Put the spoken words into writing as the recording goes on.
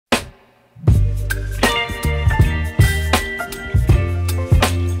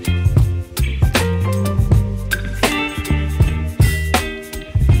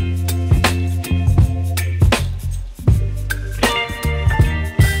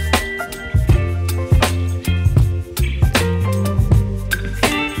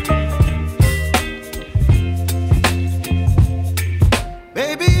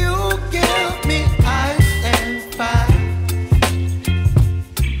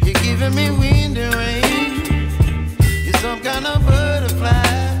giving me wind and rain. You're some kind of butterfly.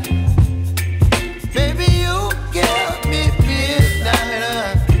 Baby, you give me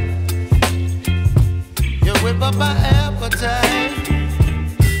midnight. You whip up my appetite.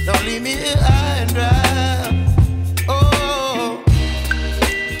 Don't leave me here high and dry. Oh,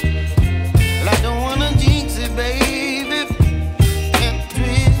 well, I don't wanna jinx it, baby, and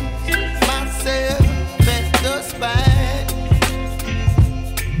twist myself at the spine.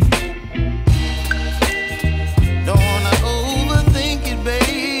 Don't wanna overthink it,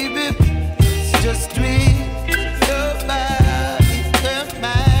 baby. It's just twist your body and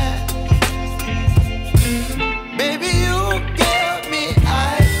mine. Baby, you give me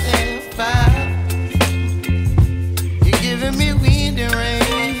ice and fire. You're giving me wind and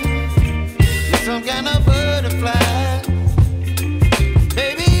rain. You're some kind of butterfly.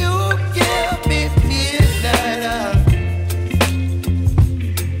 Baby, you give me midnight.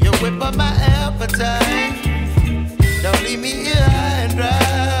 You whip up my appetite. Don't leave me here high and dry.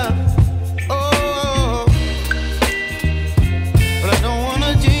 Oh, but I don't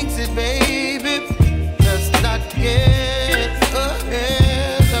wanna jinx it, baby. Let's not get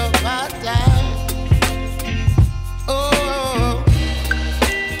ahead of my time. Oh,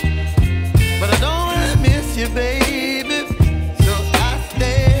 but I don't wanna miss you, baby. So I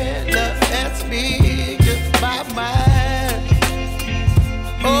stand up and speak my mind.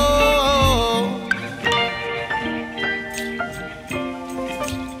 Oh.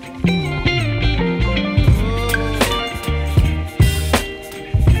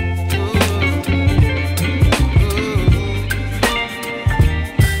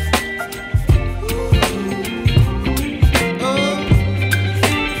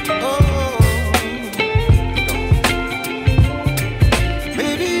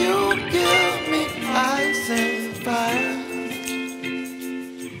 Baby, you give me ice and fire.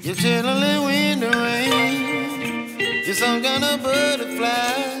 You're chilling wind and rain. You're some kind of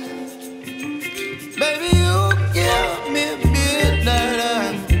butterfly. Baby, you give me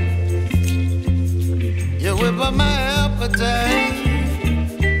midnight. You whip up my appetite.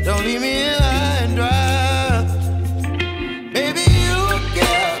 Don't leave me here high and dry. Baby, you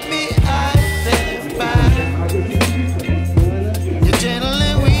give me ice and fire. You're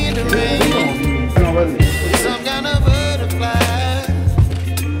channeling wind and rain. You're some kind of butterfly.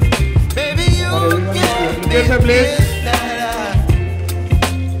 Baby, you give me midnight.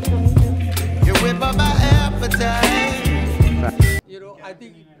 You whip up my appetite. You know, I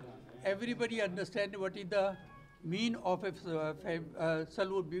think everybody understands what is the mean of a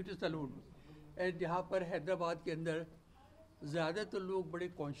salon, beauty salon. And यहाँ पर हैदराबाद के अंदर ज़्यादातर लोग बड़े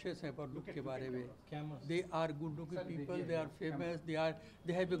conscious हैं पर look के बारे में. They are good looking people, they are famous,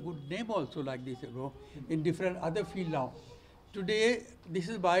 they have a good name also like this, you know, in different other field now. Today this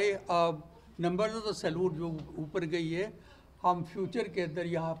is by numbers of the salon जो ऊपर गई है. हम future के अंदर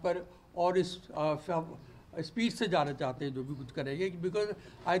यहाँ पर और इस स्पीड से जाना चाहते हैं जो भी कुछ करेंगे, बिकॉज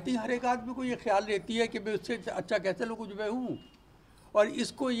आई थिंक हर एक आदमी को ये ख्याल रहती है कि मैं उससे अच्छा कैसे लोगों जो मैं हूँ, और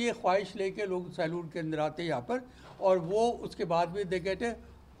इसको ये ख्वाहिश लेके लोग सैलून के अंदर आते हैं यहाँ पर, और वो उसके बाद भी they get A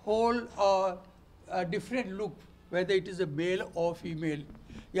whole different look whether it is a mail और फीमेल.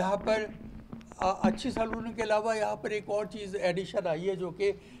 यहाँ पर अच्छी सैलून के अलावा यहाँ पर एक और चीज़ एडिशन आई है जो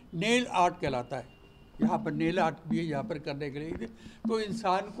कि नेल आर्ट कहलाता है. यहाँ पर नेल आर्ट भी है यहाँ पर करने के लिए. तो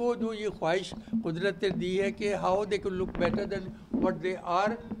इंसान को जो ये ख्वाहिश कुदरत ने दी है कि how they can look better than what they are,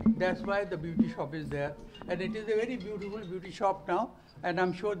 that's why the beauty shop is there, and it is a very beautiful beauty shop now, and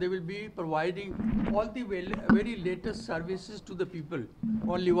I'm sure they will be providing all the very latest services to the people.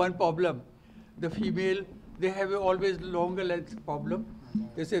 Only one problem, the female, they have always longer length problem.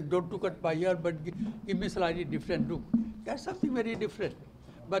 They say don't to cut my hair, but give me slightly different look. That's something very different.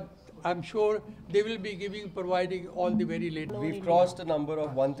 But I'm sure they will be providing all the very latest. We've crossed a number of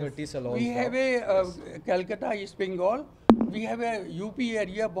 130 salons. We have a Calcutta, East Bengal. We have a UP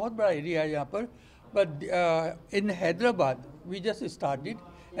area, बहुत बड़ा area है यहाँ पर. But in Hyderabad, we just started,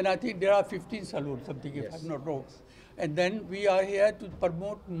 and I think there are 15 salons, something, if I'm not wrong. And then we are here to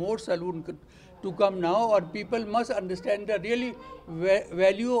promote more salon to come now, or people must understand the really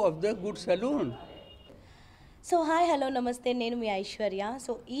value of the good salon. So hi hello నమస్తే, నేను మీ Aishwarya.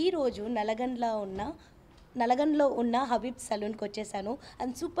 So ఈరోజు నల్లగండ్లో ఉన్న Habib's సలూన్కి వచ్చేసాను.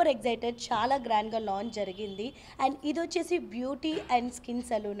 And super excited, చాలా గ్రాండ్గా launch జరిగింది. And ఇది వచ్చేసి బ్యూటీ అండ్ స్కిన్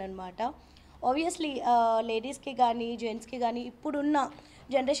సలూన్ అనమాట. ఆబ్వియస్లీ లేడీస్కి కానీ జెంట్స్కి కానీ ఇప్పుడున్న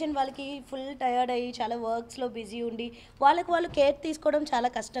జనరేషన్ వాళ్ళకి ఫుల్ టయర్డ్ అయ్యి చాలా వర్క్స్లో బిజీ ఉండి వాళ్ళకి వాళ్ళు కేర్ తీసుకోవడం చాలా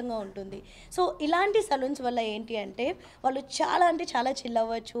కష్టంగా ఉంటుంది. సో ఇలాంటి సలూన్స్ వల్ల ఏంటి అంటే వాళ్ళు చాలా అంటే చాలా చిల్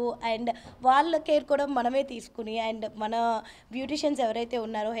అవ్వచ్చు అండ్ వాళ్ళ కేర్ కూడా మనమే తీసుకుని అండ్ మన బ్యూటిషియన్స్ ఎవరైతే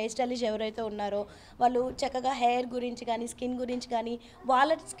ఉన్నారో హెయిర్ స్టైలిస్ట్ ఎవరైతే ఉన్నారో వాళ్ళు చక్కగా హెయిర్ గురించి కానీ స్కిన్ గురించి కానీ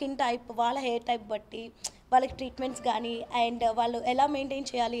వాళ్ళ స్కిన్ టైప్ వాళ్ళ హెయిర్ టైప్ బట్టి వాళ్ళకి ట్రీట్మెంట్స్ కానీ అండ్ వాళ్ళు ఎలా మెయింటైన్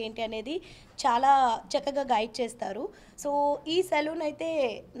చేయాలి ఏంటి అనేది చాలా చక్కగా గైడ్ చేస్తారు. సో ఈ సెలూన్ అయితే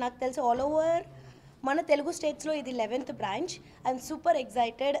నాకు తెలిసి ఆల్ ఓవర్ మన తెలుగు స్టేట్స్లో ఇది 11th branch. I'm super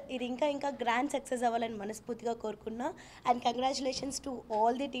excited. ఇది ఇంకా గ్రాండ్ సక్సెస్ అవ్వాలని మనస్ఫూర్తిగా కోరుకున్నా and congratulations to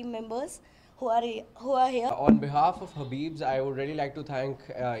all the team members who are here. On behalf of Habibs, I would really like to thank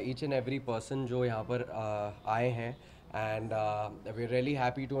each and every person जो यहाँ पर आए हैं and we're really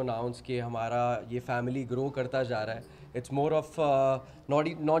happy to announce कि हमारा ये family grow करता जा रहा है. It's more of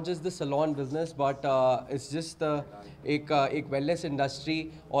not just the salon business but it's just एक wellness industry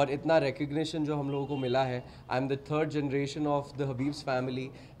और इतना recognition जो हम लोगों को मिला है. I'm the third generation of the Habibs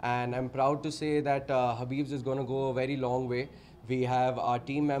family and I'm proud to say that Habibs is going to go a very long way. We have our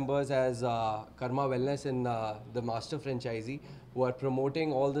team members as Karma Wellness in the master franchisee who are promoting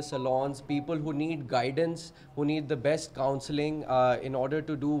all the salons, people who need guidance, who need the best counseling in order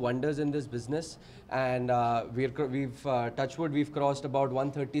to do wonders in this business. And we've Touchwood, we've crossed about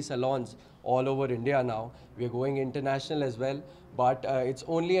 130 salons all over India now. We're going international as well. But it's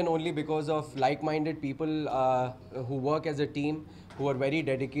only and only because of like-minded people who work as a team, who are very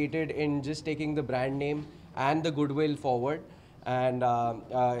dedicated in just taking the brand name and the goodwill forward. And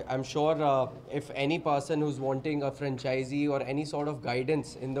I'm sure if any person who's wanting a franchisee or any sort of guidance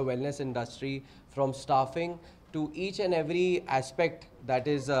in the wellness industry, from staffing to each and every aspect that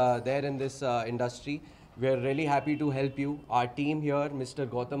is there in this industry, we're really happy to help you. Our team here, Mr.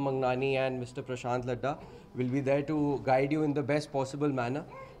 Gautam Mangnani and Mr. Prashant Ladda, will be there to guide you in the best possible manner.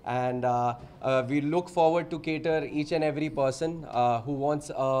 And we look forward to cater each and every person who wants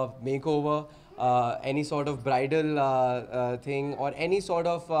a makeover, any sort of bridal thing or any sort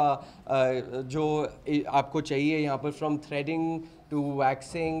of जो आपको चाहिए यहाँ पर, from threading to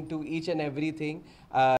waxing to each and everything.